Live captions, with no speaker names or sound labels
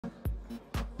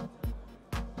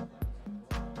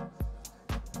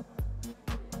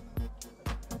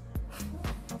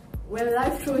When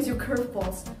life throws you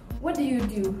curveballs, what do?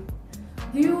 Do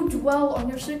you dwell on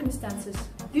your circumstances?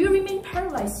 Do you remain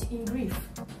paralyzed in grief?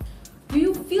 Do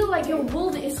you feel like your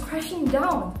world is crashing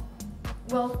down?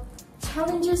 Well,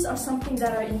 challenges are something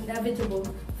that are inevitable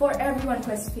for everyone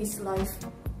who has faced life.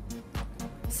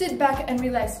 Sit back and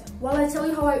relax while I tell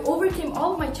you how I overcame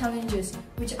all of my challenges,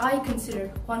 which I consider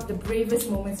one of the bravest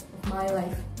moments of my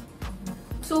life.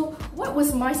 So, what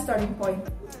was my starting point?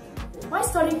 My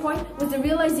starting point was the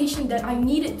realization that I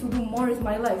needed to do more with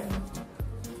my life.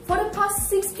 For the past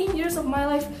 16 years of my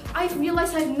life, I've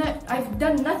realized I've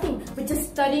done nothing but just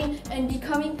studying and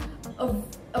becoming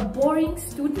a boring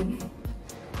student.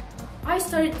 I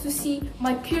started to see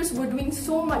my peers were doing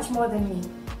so much more than me.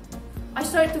 I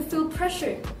started to feel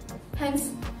pressured.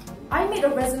 Hence, I made a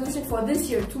resolution for this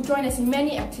year to join as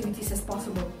many activities as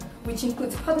possible, which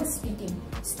includes public speaking,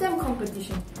 STEM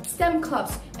competition, STEM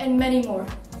clubs, and many more.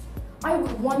 I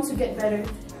would want to get better,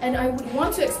 and I would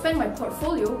want to expand my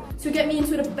portfolio to get me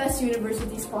into the best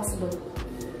universities possible.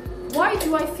 Why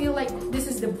do I feel like this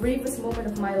is the bravest moment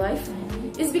of my life?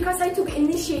 It's because I took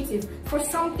initiative for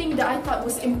something that I thought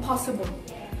was impossible.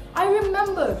 I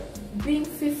remember being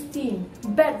 15,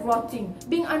 bed rotting,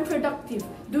 being unproductive,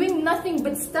 doing nothing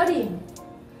but studying.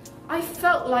 I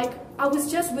felt like I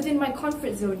was just within my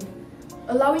comfort zone,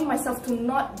 allowing myself to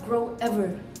not grow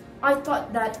ever. I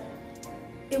thought that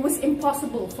it was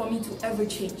impossible for me to ever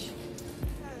change.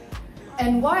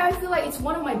 And why I feel like it's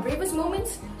one of my bravest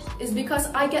moments is because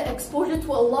I get exposure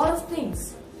to a lot of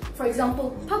things. For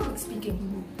example, public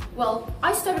speaking. Well,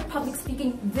 I started public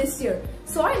speaking this year,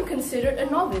 so I am considered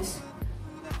a novice.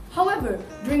 However,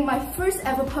 during my first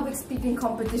ever public speaking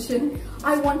competition,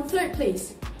 I won 3rd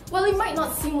place. While it might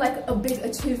not seem like a big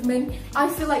achievement, I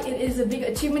feel like it is a big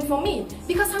achievement for me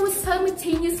because I was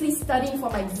simultaneously studying for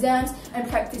my exams and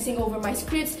practicing over my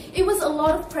scripts. It was a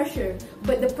lot of pressure,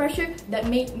 but the pressure that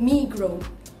made me grow.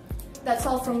 That's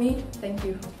all from me. Thank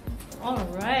you. All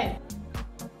right.